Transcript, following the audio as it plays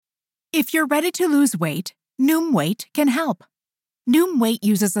If you're ready to lose weight, Noom Weight can help. Noom Weight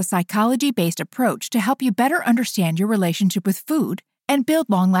uses a psychology-based approach to help you better understand your relationship with food and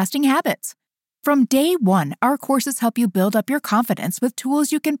build long-lasting habits. From day one, our courses help you build up your confidence with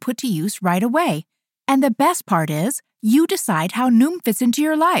tools you can put to use right away. And the best part is, you decide how Noom fits into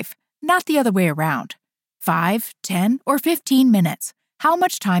your life, not the other way around. 5, 10, or 15 minutes. How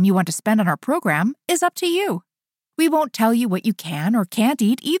much time you want to spend on our program is up to you. We won't tell you what you can or can't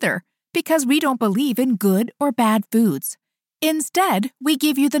eat either, because we don't believe in good or bad foods. Instead, we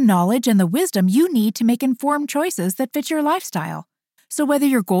give you the knowledge and the wisdom you need to make informed choices that fit your lifestyle. So whether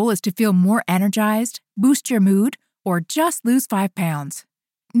your goal is to feel more energized, boost your mood, or just lose 5 pounds,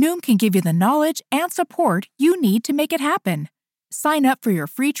 Noom can give you the knowledge and support you need to make it happen. Sign up for your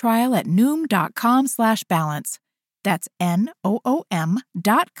free trial at Noom.com/balance. That's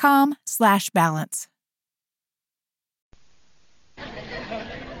NOOM.com/balance.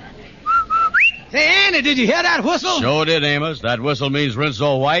 Say, Andy, did you hear that whistle? Sure did, Amos. That whistle means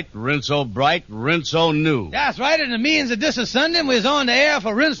Rinso white, Rinso bright, Rinso new. That's right, and it means that this is Sunday and we're on the air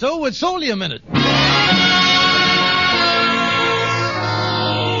for Rinso with Solium in it. The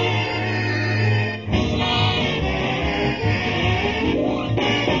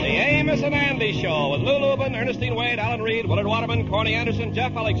Amos and Andy Show with Lou Lubin, Ernestine Wade, Alan Reed, Willard Waterman, Corny Anderson,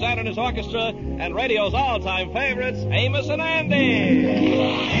 Jeff Alexander and his orchestra, and radio's all-time favorites, Amos and Andy.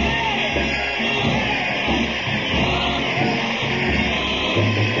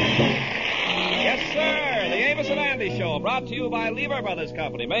 Yes, sir. The Amos and Andy Show, brought to you by Lever Brothers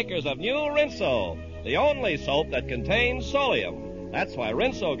Company, makers of New Rinso, the only soap that contains Solium. That's why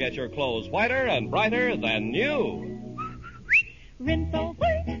Rinso gets your clothes whiter and brighter than new. Rinso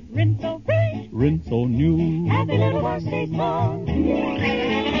white, Rinso bright, Rinso new. every little wash stays long.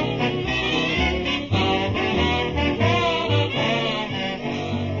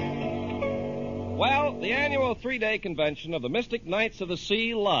 Well, the annual 3-day convention of the Mystic Knights of the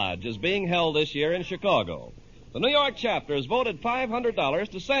Sea Lodge is being held this year in Chicago. The New York chapter has voted $500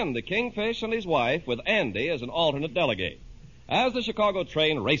 to send the Kingfish and his wife with Andy as an alternate delegate. As the Chicago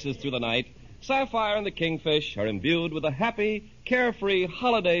train races through the night, Sapphire and the Kingfish are imbued with a happy, carefree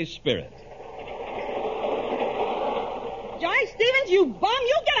holiday spirit. George Stevens, you bum,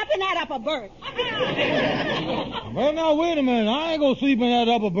 you get up in that upper berth. Well, now, wait a minute. I ain't gonna sleep in that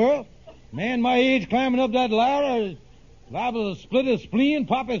upper berth. Man my age climbing up that ladder is liable to split his spleen,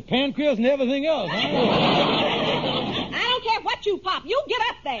 pop his pancreas, and everything else. I don't care what you pop. You get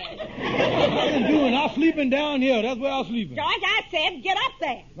up there. What I'm doing, I'm sleeping down here. That's where I'm sleeping. George, I said get up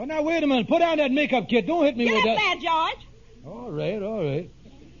there. Well, now, wait a minute. Put down that makeup kit. Don't hit me Get with up that. there, George. All right.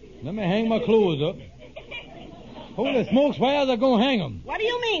 Let me hang my clothes up. Holy smokes, where's I gonna hang them? What do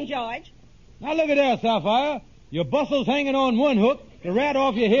you mean, George? Now, look at that, Sapphire. Your bustle's hanging on one hook, the rat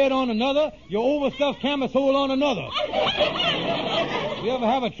off your head on another, your overstuffed camisole on another. If you ever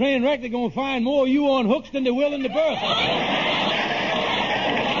have a train wreck, they're going to find more of you on hooks than they will in the berth.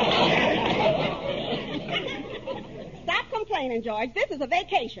 Stop complaining, George. This is a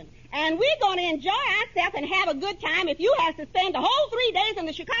vacation. And we're going to enjoy ourselves and have a good time if you have to spend the whole 3 days in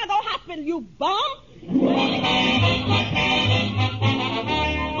the Chicago hospital, you bum.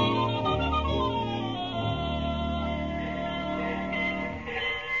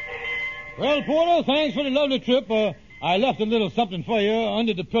 Well, Porter, thanks for the lovely trip. I left a little something for you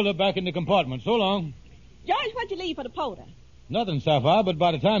under the pillow back in the compartment. So long. George, what'd you leave for the porter? Nothing, Sapphire, but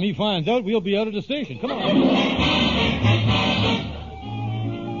by the time he finds out, we'll be out of the station. Come on.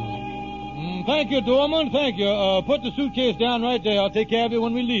 Thank you, doorman. Thank you. Put the suitcase down right there. I'll take care of you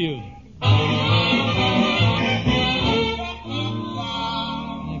when we leave.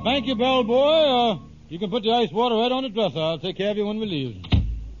 Thank you, bellboy. You can put the ice water right on the dresser. I'll take care of you when we leave.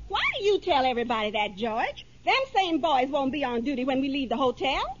 Why do you tell everybody that, George? Them same boys won't be on duty when we leave the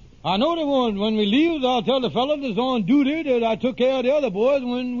hotel. I know they won't. When we leave, I'll tell the fellow that's on duty that I took care of the other boys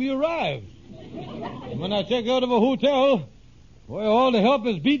when we arrived. When I check out of a hotel, boy, all the help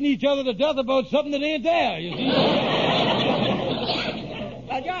is beating each other to death about something that ain't there, you see.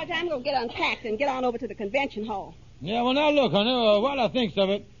 Well, George, I'm going to get unpacked and get on over to the convention hall. Yeah, well, now look, honey, while I think of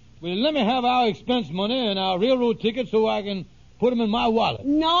it, will you let me have our expense money and our railroad tickets so I can put them in my wallet?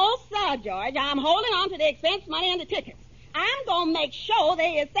 No, sir, George. I'm holding on to the expense money and the tickets. I'm going to make sure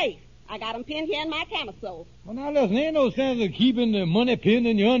they is safe. I got them pinned here in my camisole. Well, now, listen, ain't no sense of keeping the money pinned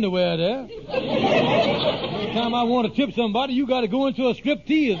in your underwear there. Every time I want to tip somebody, you got to go into a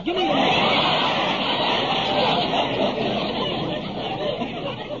striptease. Give me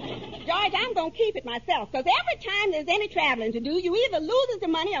George, I'm going to keep it myself, because every time there's any traveling to do, you either loses the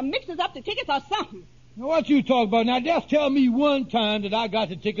money or mixes up the tickets or something. Now, what you talk about? Now, just tell me one time that I got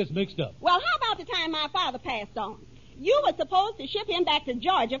the tickets mixed up. Well, how about the time my father passed on? You were supposed to ship him back to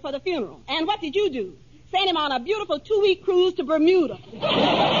Georgia for the funeral. And what did you do? Send him on a beautiful 2-week cruise to Bermuda.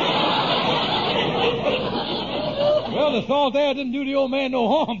 Well, the salt air didn't do the old man no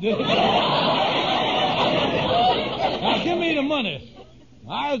harm, did it? Now, give me the money.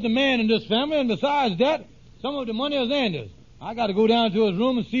 I was the man in this family, and besides that, some of the money is Andy's. I got to go down to his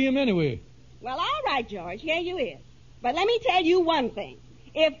room and see him anyway. Well, all right, George, here you is. But let me tell you one thing.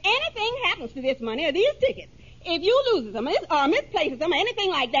 If anything happens to this money or these tickets, if you loses them or misplaces them or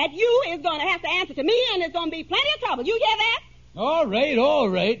anything like that, you is going to have to answer to me, and there's going to be plenty of trouble. You hear that? All right.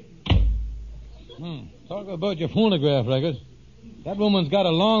 Talk about your phonograph records. That woman's got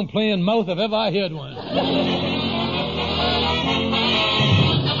a long playing mouth if ever I heard one.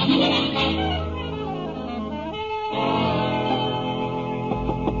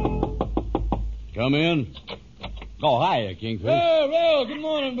 Come in. Oh, hiya, Kingfish. Well, good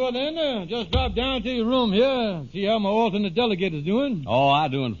morning, Brother Ender. Just dropped down to your room here. See how my alternate delegate is doing. Oh,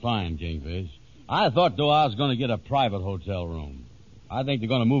 I'm doing fine, Kingfish. I thought, though, I was going to get a private hotel room. I think they're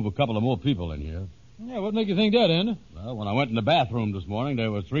going to move a couple of more people in here. Yeah, what make you think that, Ender? Well, when I went in the bathroom this morning,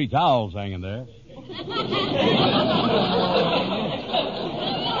 there were 3 towels hanging there. You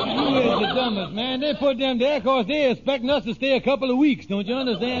is the dumbest, man. They put them there because they're expecting us to stay a couple of weeks. Don't you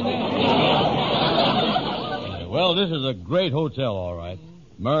understand that? Well, this is a great hotel, all right.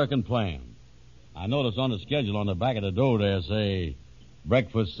 American plan. I notice on the schedule on the back of the door there say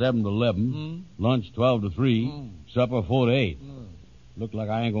breakfast 7 to 11, lunch 12 to 3, supper 4 to 8. Look like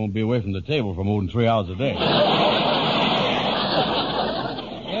I ain't going to be away from the table for more than 3 hours a day.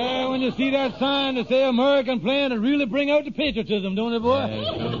 Yeah, when you see that sign that say American plan, it really bring out the patriotism, don't it, boy?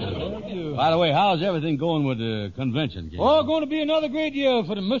 Yeah, by the way, how's everything going with the convention, King? Oh, going to be another great year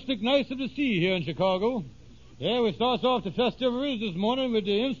for the Mystic Knights of the Sea here in Chicago. Yeah, we start off the festivities this morning with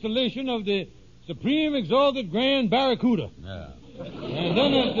the installation of the Supreme Exalted Grand Barracuda. Yeah. And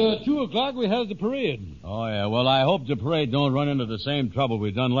then at 2 o'clock we have the parade. Oh, yeah. Well, I hope the parade don't run into the same trouble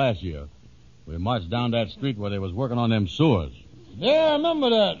we done last year. We marched down that street where they was working on them sewers. Yeah, I remember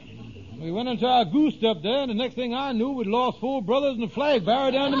that. We went into our goose step there, and the next thing I knew, we'd lost 4 brothers and a flag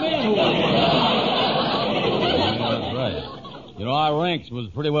bearer down the manhole. Yeah, that's right. You know, our ranks was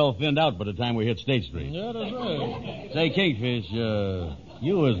pretty well thinned out by the time we hit State Street. Yeah, that's right. Say, Kingfish,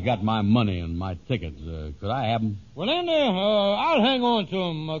 you has got my money and my tickets. Could I have them? Well, then, I'll hang on to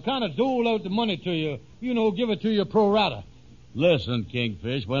them. Kind of dole out the money to you. You know, give it to you pro rata. Listen,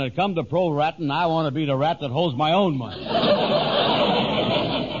 Kingfish, when it comes to pro-ratting, I want to be the rat that holds my own money.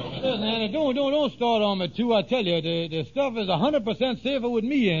 Listen, Andy, don't start on me, too. I tell you, the stuff is 100% safer with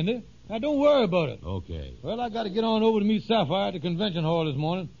me, Andy. Now, don't worry about it. Okay. Well, I got to get on over to meet Sapphire at the convention hall this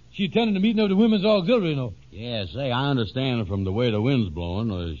morning. She attended the meeting of the Women's Auxiliary, you know. Yeah, say, I understand from the way the wind's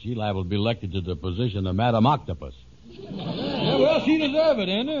blowing, she liable to be elected to the position of Madam Octopus. Yeah, well, she deserves it,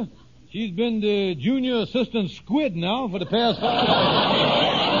 Andy. She's been the junior assistant squid now for the past 5 years.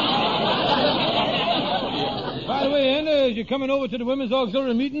 By the way, Andy, as you're coming over to the Women's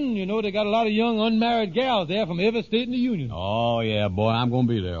Auxiliary meeting, you know they got a lot of young unmarried gals there from every state in the Union. Oh, yeah, boy, I'm going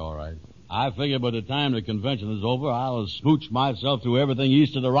to be there, all right. I figure by the time the convention is over, I'll smooch myself through everything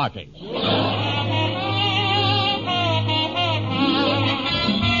east of the Rockies.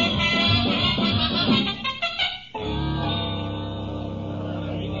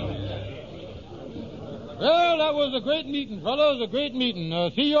 Well, that was a great meeting, fellas, a great meeting.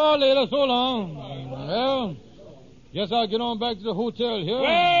 See you all later, so long. Well, guess I'll get on back to the hotel here.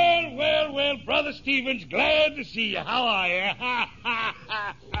 Well, Brother Stevens, glad to see you. How are you?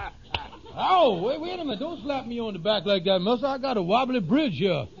 Oh, wait a minute. Don't slap me on the back like that, mister. I got a wobbly bridge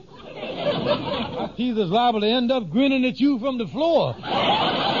here. My teeth is liable to end up grinning at you from the floor.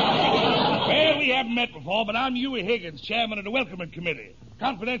 Well, we haven't met before, but I'm Huey Higgins, chairman of the Welcoming Committee.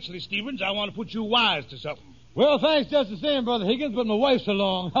 Confidentially, Stevens, I want to put you wise to something. Well, thanks just the same, Brother Higgins, but my wife's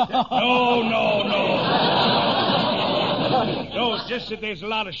along. No. No, it's just that there's a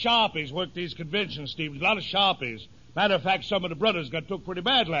lot of sharpies work these conventions, Stevens. A lot of sharpies. Matter of fact, some of the brothers got took pretty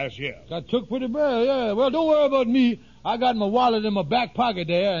bad last year. Got took pretty bad, yeah. Well, don't worry about me. I got my wallet in my back pocket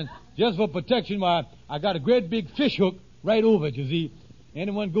there, and just for protection, I got a great big fish hook right over it, you see.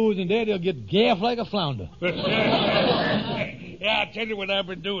 Anyone goes in there, they'll get gaffed like a flounder. Yeah, I'll tell you what I've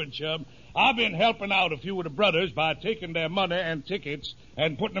been doing, chum. I've been helping out a few of the brothers by taking their money and tickets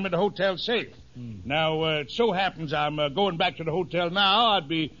and putting them in the hotel safe. Now, it so happens I'm going back to the hotel now. I'd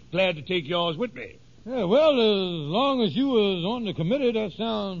be glad to take yours with me. Yeah, well, as long as you was on the committee, that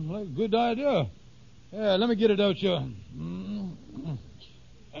sounds like a good idea. Yeah, let me get it out here.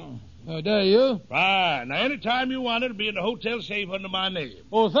 There you. Fine. Now, any time you want it, it'll be in the hotel safe under my name.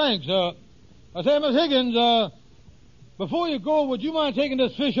 Oh, thanks. I say, Miss Higgins, before you go, would you mind taking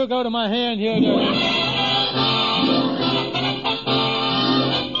this fish hook out of my hand here?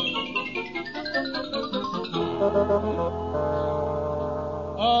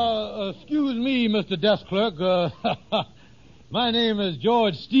 Excuse me, Mr. Desk Clerk. My name is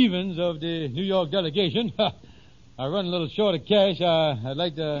George Stevens of the New York delegation. I run a little short of cash. I'd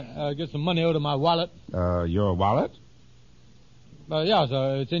like to get some money out of my wallet. Your wallet? Yeah,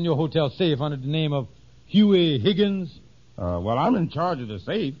 sir. It's in your hotel safe under the name of Huey Higgins. Well, I'm in charge of the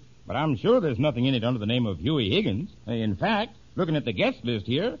safe, but I'm sure there's nothing in it under the name of Huey Higgins. In fact, looking at the guest list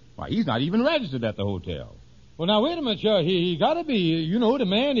here, why, he's not even registered at the hotel. Well, now, wait a minute, sir. He got to be, you know, the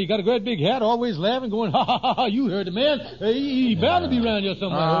man. He got a great big hat, always laughing, going, ha, ha, ha, ha, you heard the man. He bound to be around here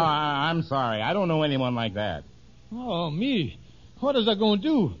somewhere. I'm sorry. I don't know anyone like that. Oh, me. What is I going to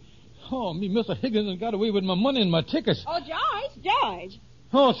do? Oh, me, Mr. Higgins got away with my money and my tickets. Oh, George.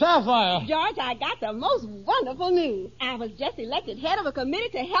 Oh, Sapphire. George, I got the most wonderful news. I was just elected head of a committee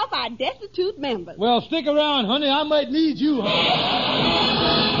to help our destitute members. Well, stick around, honey. I might need you.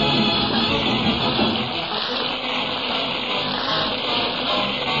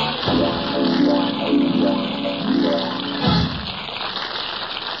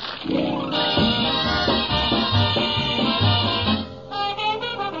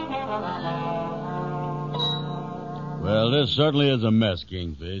 Well, this certainly is a mess,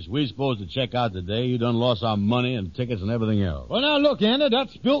 Kingfish. We supposed to check out today. You done lost our money and tickets and everything else. Well, now, look, Anna, that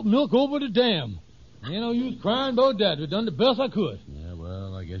spilt milk over the dam. You know, you was crying about that. We done the best I could. Yeah,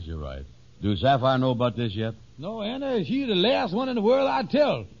 well, I guess you're right. Do Sapphire know about this yet? No, Anna, she's the last one in the world I'd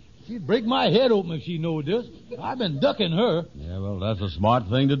tell. She'd break my head open if she knowed this. I've been ducking her. Yeah, well, that's a smart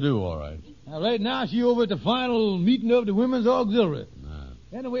thing to do, all right. Now, right now, she over at the final meeting of the Women's Auxiliary.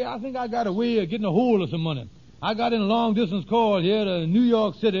 Anyway, I think I got a way of getting a hold of some money. I got in a long-distance call here to New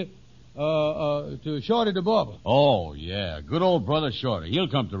York City to Shorty the barber. Oh, yeah. Good old brother Shorty. He'll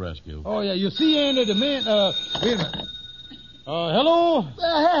come to rescue. Oh, yeah. You see, Andy, the man... wait a minute. Hello?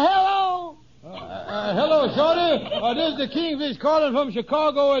 Hello? Hello, Shorty. This is the Kingfish calling from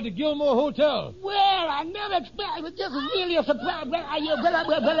Chicago at the Gilmore Hotel. Well, I never expected. This is really a surprise.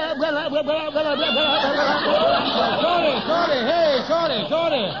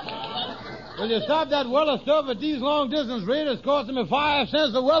 Shorty. Will you stop that Weller stuff at these long-distance raiders costing me 5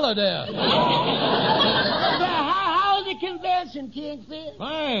 cents a Weller there? How's the convention, Kingfish?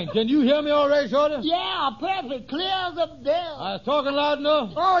 Fine. Can you hear me all right, Shorty? Yeah, perfect. Clear as a bell. I was talking loud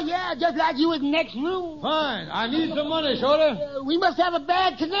enough? Oh, yeah, just like you in the next room. Fine. I need some money, Shorty. We must have a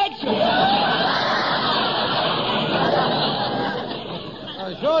bad connection.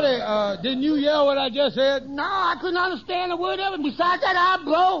 Shorty, didn't you hear what I just said? No, I couldn't understand a word of it. Besides that, I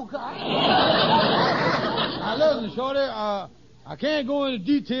broke. Now, listen, Shorty, I can't go into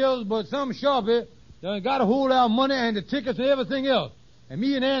details, but some sharpie done got to hold our money and the tickets and everything else. And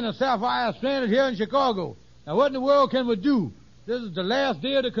me and Ann and Sapphire are stranded here in Chicago. Now, what in the world can we do? This is the last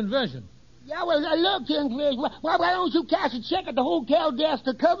day of the convention. Yeah, well, look, Kingfish, why don't you cash a check at the hotel desk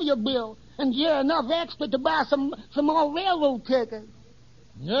to cover your bill and get enough extra to buy some more railroad tickets?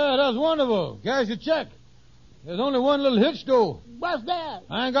 Yeah, that's wonderful. Cash a check. There's only one little hitch, though. What's that?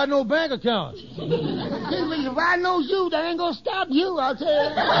 I ain't got no bank account. Kingfish, if I knows you, that ain't gonna stop you, I'll tell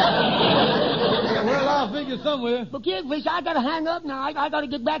you. Yeah, well, I'll figure somewhere. But, Kingfish, I gotta hang up now. I gotta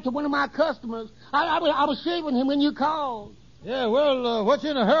get back to one of my customers. I was shaving him when you called. Yeah, well, what's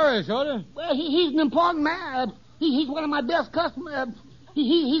in a hurry, Shorty? Well, he's an important man. He's one of my best customers.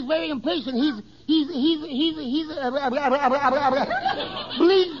 He's very impatient. He's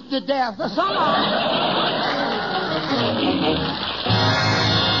bleeds to death.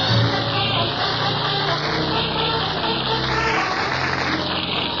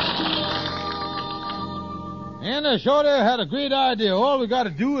 And Shorty had a great idea. All we got to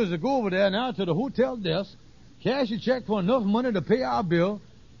do is to go over there now to the hotel desk, cash a check for enough money to pay our bill,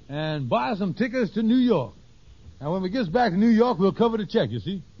 and buy some tickets to New York. Now, when we get back to New York, we'll cover the check, you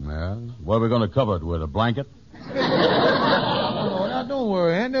see? Yeah? What are we going to cover it with, a blanket? Oh, now, don't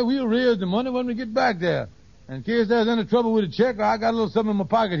worry, Andy. We'll raise the money when we get back there. And in case there's any trouble with the check, I got a little something in my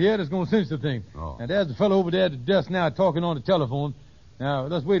pocket here that's going to cinch the thing. Oh. And there's the fellow over there at the desk now talking on the telephone. Now,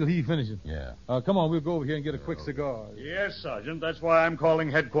 let's wait till he finishes. Yeah. Come on, we'll go over here and get a quick cigar. Yes, Sergeant. That's why I'm calling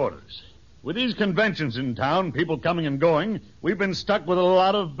headquarters. With these conventions in town, people coming and going, we've been stuck with a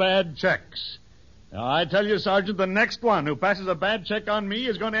lot of bad checks. Now, I tell you, Sergeant, the next one who passes a bad check on me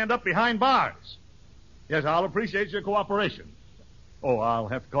is going to end up behind bars. Yes, I'll appreciate your cooperation. Oh, I'll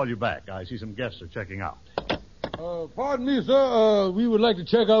have to call you back. I see some guests are checking out. Pardon me, sir. We would like to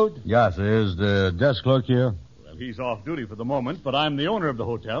check out. Yes, is the desk clerk here? Well, he's off duty for the moment, but I'm the owner of the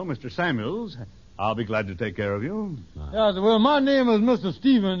hotel, Mr. Samuels. I'll be glad to take care of you. Yes, well, my name is Mr.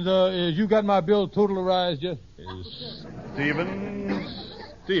 Stevens. You got my bill totalized yet?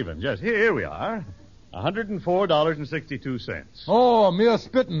 Stevens, yes. Here we are. $104.62. Oh, mere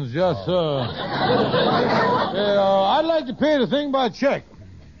spittings, yes, sir. I'd like to pay the thing by check.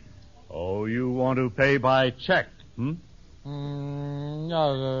 Oh, you want to pay by check, hmm?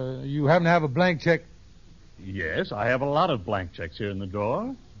 No, you happen to have a blank check? Yes, I have a lot of blank checks here in the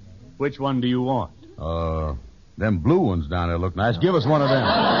drawer. Which one do you want? Them blue ones down there look nice. Give us one of them.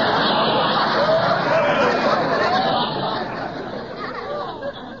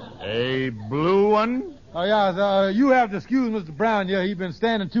 A blue one? Oh, yes, you have to excuse Mr. Brown. Yeah, he's been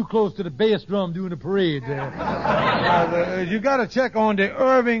standing too close to the bass drum during the parade. You got a check on the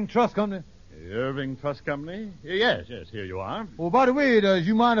Irving Trust Company? The Irving Trust Company? Yes, here you are. Well, by the way, do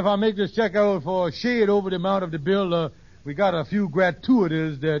you mind if I make this check out for a shade over the amount of the bill? We got a few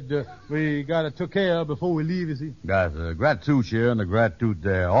gratuities that we got to take care of before we leave, you see. Got the gratitude here and the gratitude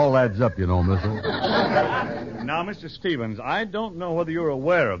there. All adds up, you know, mister. Now, Mr. Stevens, I don't know whether you're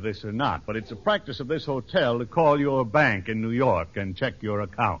aware of this or not, but it's a practice of this hotel to call your bank in New York and check your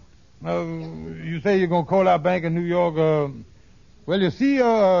account. You say you're going to call our bank in New York? Well,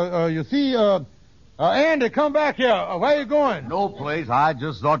 Andy, come back here. Where you going? No place. I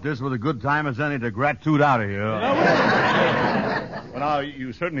just thought this was a good time as any to gratitude out of here. Well, now,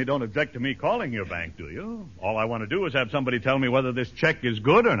 you certainly don't object to me calling your bank, do you? All I want to do is have somebody tell me whether this check is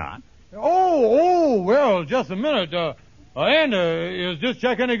good or not. Well, just a minute. Andy, is this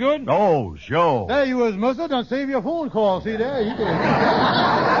check any good? Oh, sure. There you is, mister. Don't save your phone call. See there? You can...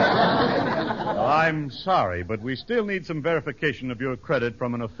 I'm sorry, but we still need some verification of your credit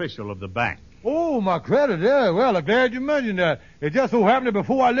from an official of the bank. Oh, my credit, yeah. Well, I'm glad you mentioned that. It just so happened that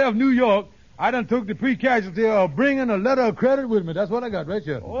before I left New York, I done took the pre-casualty of bringing a letter of credit with me. That's what I got right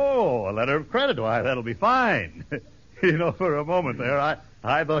here. Oh, a letter of credit. Why, that'll be fine. You know, for a moment there, I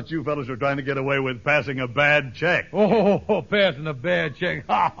thought you fellows were trying to get away with passing a bad check. Oh, passing a bad check.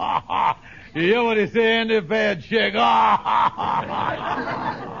 Ha, ha, ha. You hear what he say, Andy? Bad check. Ha, ha,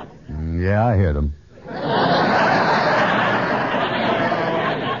 ha. Yeah, I heard him.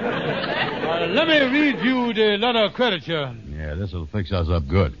 Let me read you the letter of credit here. Yeah, this'll fix us up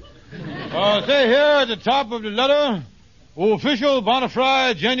good. Say here at the top of the letter, official, bona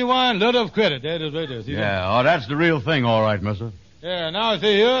fide, genuine letter of credit. That is right there. See that? Oh, that's the real thing, all right, mister. Yeah, now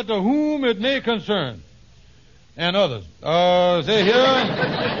say here, to whom it may concern, and others. Say here,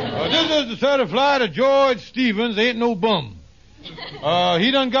 this is to certify that George Stevens ain't no bum. He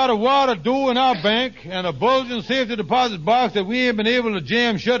done got a wad of dough in our bank and a bulging safety deposit box that we ain't been able to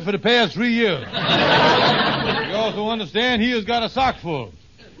jam shut for the past 3 years. You also understand he has got a sock full.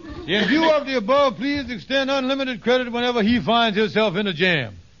 In view of the above, please extend unlimited credit whenever he finds himself in a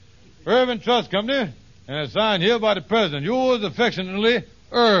jam. Irving Trust Company, and it's signed here by the president. Yours affectionately,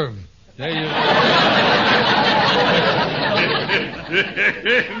 Irv. There you go.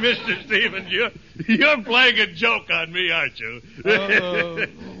 Mr. Stevens, you're playing a joke on me, aren't you?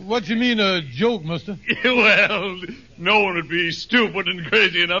 What you mean a joke, mister? Well, no one would be stupid and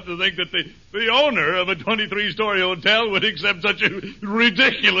crazy enough to think that the owner of a 23-story hotel would accept such a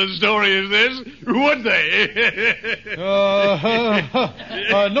ridiculous story as this, would they? No,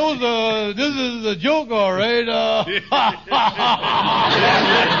 sir. This is a joke, all right.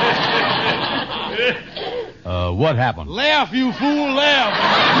 What happened? Laugh, you fool, laugh.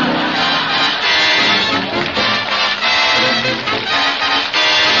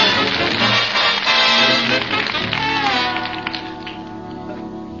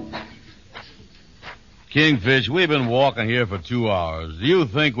 Kingfish, we've been walking here for 2 hours. Do you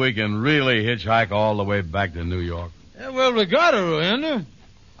think we can really hitchhike all the way back to New York? Yeah, well, we got her, Andy.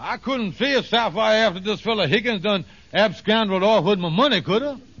 I couldn't face Sapphire after this fella Higgins done absconded off with my money, could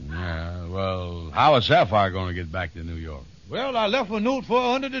I? Yeah, well, how is Sapphire going to get back to New York? Well, I left a note for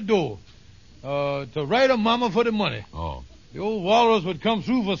her under the door to write her mama for the money. Oh. The old walrus would come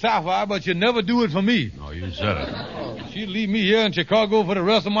through for Sapphire, but she'd never do it for me. Oh, you said it. She'd leave me here in Chicago for the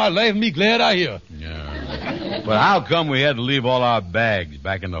rest of my life, and me glad I here. Yeah. But how come we had to leave all our bags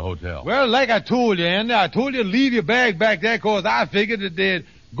back in the hotel? Well, like I told you, Andy, I told you to leave your bag back there because I figured that they'd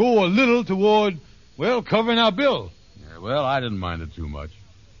go a little toward, well, covering our bill. Yeah, well, I didn't mind it too much.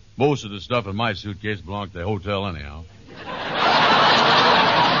 Most of the stuff in my suitcase belonged to the hotel anyhow.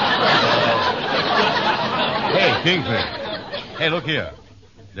 Hey, Kingfish. Hey, look here.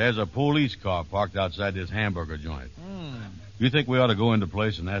 There's a police car parked outside this hamburger joint. You think we ought to go into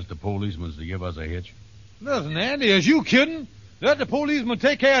place and ask the policemen to give us a hitch? Listen, Andy, is you kidding? Let the policeman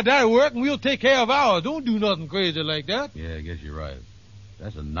take care of that work, and we'll take care of ours. Don't do nothing crazy like that. Yeah, I guess you're right.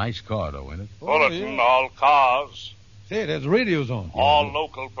 That's a nice car, though, ain't it? Bulletin, all cars. Say, there's radios on. All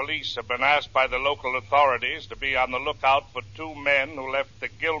local police have been asked by the local authorities to be on the lookout for 2 men who left the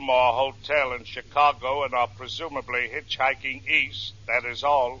Gilmore Hotel in Chicago and are presumably hitchhiking east. That is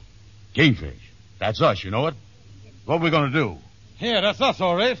all. Kingfish. That's us, you know it? What are we going to do? Yeah, that's us,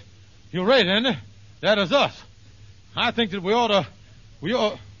 all right. You're right, Andy. That is us. I think that we ought...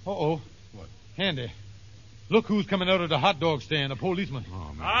 Uh-oh. What? Andy, look who's coming out of the hot dog stand, a policeman.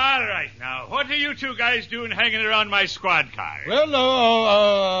 Oh, man. All right, now, what are you 2 guys doing hanging around my squad car?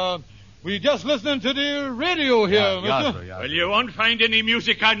 Well, we just listening to the radio here, mister. Well, you won't find any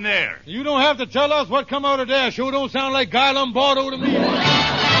music on there. You don't have to tell us what come out of there. Sure don't sound like Guy Lombardo to me.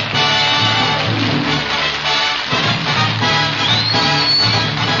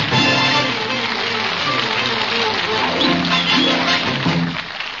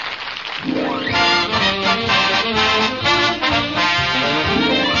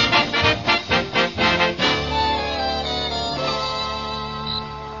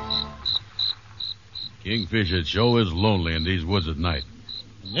 Kingfish, it sure is lonely in these woods at night.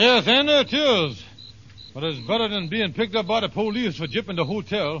 Yes, Andy, it is. But it's better than being picked up by the police for jipping the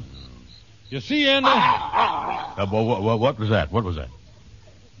hotel. You see, Andy? What was that? What was that?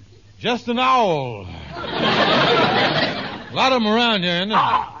 Just an owl. A lot of them around here, Andy.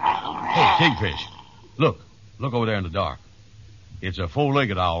 Hey, Kingfish, look. Look over there in the dark. It's a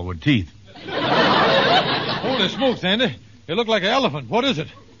 4-legged owl with teeth. Holy smokes, Andy. It looked like an elephant. What is it?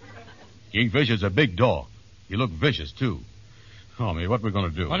 Kingfish is a big dog. He looked vicious, too. Oh, me, what are we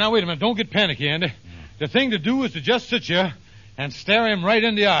going to do? Oh, now, wait a minute. Don't get panicky, Andy. The thing to do is to just sit here and stare him right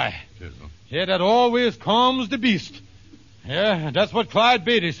in the eye. Yeah, that always calms the beast. Yeah, that's what Clyde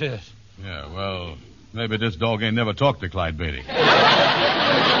Beatty says. Yeah, well, maybe this dog ain't never talked to Clyde Beatty.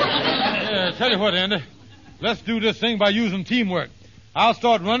 Yeah, tell you what, Andy. Let's do this thing by using teamwork. I'll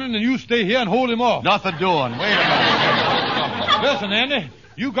start running and you stay here and hold him off. Nothing doing. Wait a minute. Listen, Andy.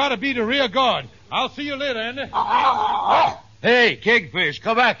 You gotta be the rear guard. I'll see you later, Andy. Hey, Kingfish,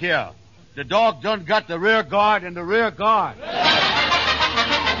 come back here. The dog done got the rear guard and the rear guard.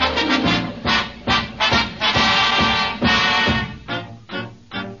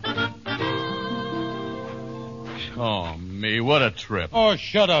 Oh, me, what a trip. Oh,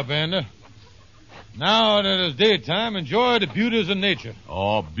 shut up, Andy. Now that it's daytime, enjoy the beauties of nature.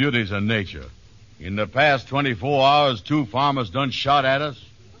 Oh, beauties of nature. In the past 24 hours, 2 farmers done shot at us.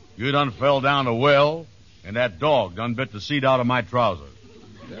 You done fell down a well, and that dog done bit the seat out of my trousers.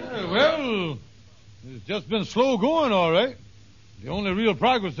 Yeah, well, it's just been slow going, all right. The only real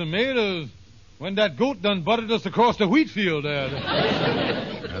progress they made is when that goat done butted us across the wheat field there.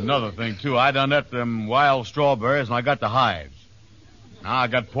 Another thing, too, I done ate them wild strawberries, and I got the hives. Now I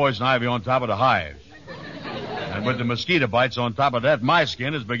got poison ivy on top of the hives. And with the mosquito bites on top of that, my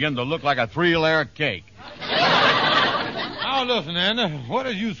skin is beginning to look like a 3-layer cake. Now listen, Andy, what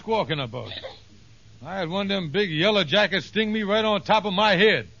are you squawking about? I had one of them big yellow jackets sting me right on top of my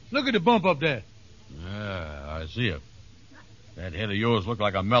head. Look at the bump up there. Yeah, I see it. That head of yours looked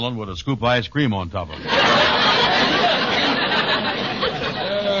like a melon with a scoop of ice cream on top of it.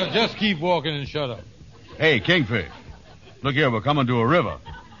 Just keep walking and shut up. Hey, Kingfish. Look here, we're coming to a river.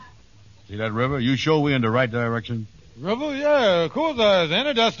 See that river? You sure we in the right direction? River? Yeah, of course I is,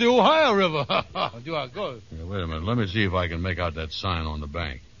 Andy. That's the Ohio River. Do I go? Yeah, wait a minute. Let me see if I can make out that sign on the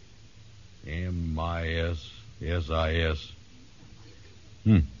bank. M-I-S-S-I-S.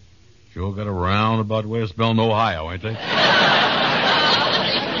 Sure got a roundabout way of spelling Ohio, ain't they?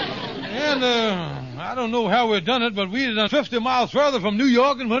 And, I don't know how we've done it, but we done 50 miles further from New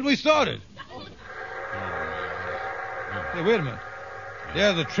York than when we started. Hey, wait a minute.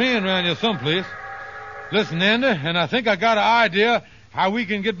 There's a train around here someplace. Listen, Andy, and I think I got an idea how we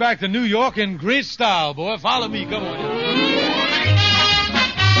can get back to New York in great style, boy. Follow me. Come on.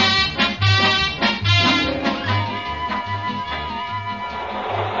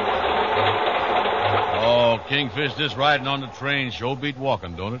 Oh, Kingfish, this riding on the train sure beat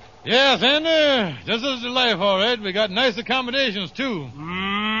walking, don't it? Yes, Andy. This is the life, all right. We got nice accommodations, too.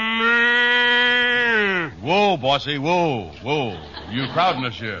 Whoa, bossy, whoa. You crowding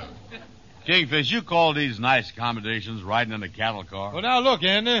us here. Kingfish, you call these nice accommodations riding in a cattle car? Well, now look,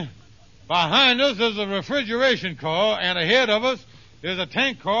 Andy. Behind us is a refrigeration car, and ahead of us is a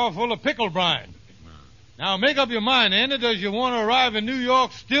tank car full of pickle brine. Now, make up your mind, Andy. Does you want to arrive in New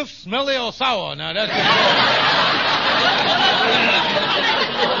York stiff, smelly, or sour? Now, that's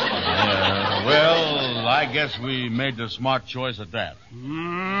well, I guess we made the smart choice at that.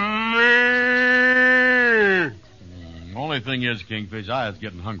 Only thing is, Kingfish, I was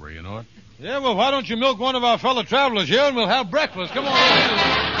getting hungry, you know it? Yeah, well, why don't you milk one of our fellow travelers here and we'll have breakfast? Come on.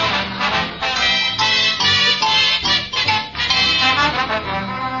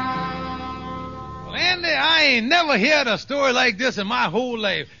 Well, Andy, I ain't never heard a story like this in my whole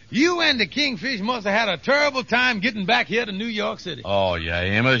life. You and the Kingfish must have had a terrible time getting back here to New York City. Oh, yeah,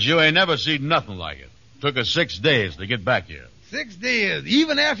 Amos, you ain't never seen nothing like it. Took us 6 days to get back here. 6 days,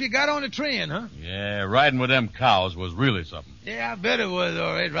 even after you got on the train, huh? Yeah, riding with them cows was really something. Yeah, I bet it was,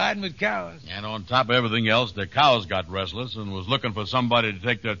 all right, riding with cows. And on top of everything else, the cows got restless and was looking for somebody to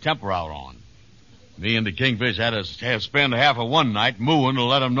take their temper out on. Me and the Kingfish had to spend half of one night mooing to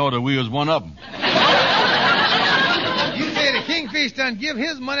let them know that we was one of them. You say the Kingfish done give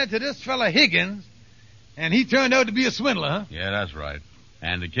his money to this fella Higgins, and he turned out to be a swindler, huh? Yeah, that's right.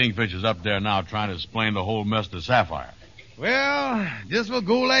 And the Kingfish is up there now trying to explain the whole mess to Sapphire. Well, this will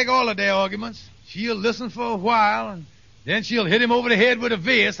go like all of their arguments. She'll listen for a while, and then she'll hit him over the head with a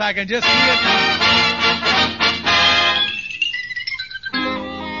vase. I can just see it.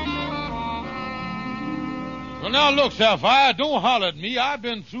 Well, now, look, Sapphire, don't holler at me. I've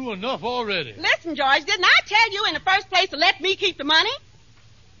been through enough already. Listen, George, didn't I tell you in the first place to let me keep the money?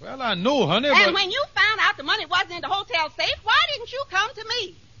 Well, I know, honey, but... And when you found out the money wasn't in the hotel safe, why didn't you come to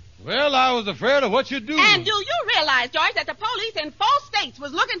me? Well, I was afraid of what you'd do. And do you realize, George, that the police in 4 states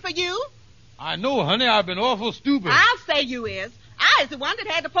was looking for you? I know, honey. I've been awful stupid. I'll say you is. I was the one that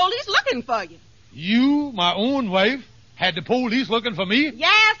had the police looking for you. You, my own wife, had the police looking for me?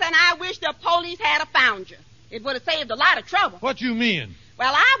 Yes, and I wish the police had found you. It would have saved a lot of trouble. What you mean?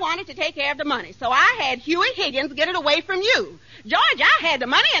 Well, I wanted to take care of the money, so I had Huey Higgins get it away from you. George, I had the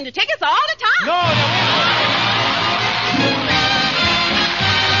money and the tickets all the time. No.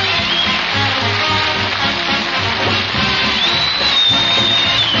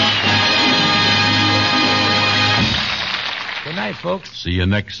 Good night, folks. See you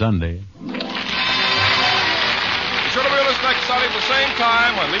next Sunday. Be sure to be with us next Sunday at the same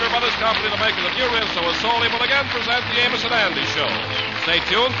time when Lever Brothers Company, the makers of New Rinso and Soli, will again present the Amos and Andy Show. Stay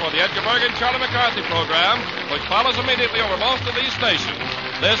tuned for the Edgar Bergen Charlie McCarthy program, which follows immediately over most of these stations.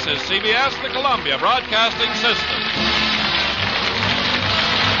 This is CBS, the Columbia Broadcasting System.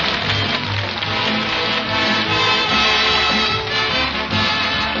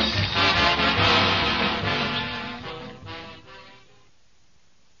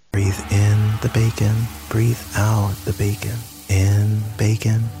 Breathe in the bacon, breathe out the bacon. In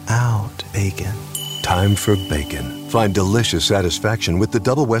bacon, out bacon. Time for bacon. Find delicious satisfaction with the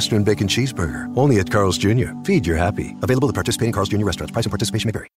Double Western Bacon Cheeseburger. Only at Carl's Jr. Feed your happy. Available at participating Carl's Jr. restaurants. Price and participation may vary.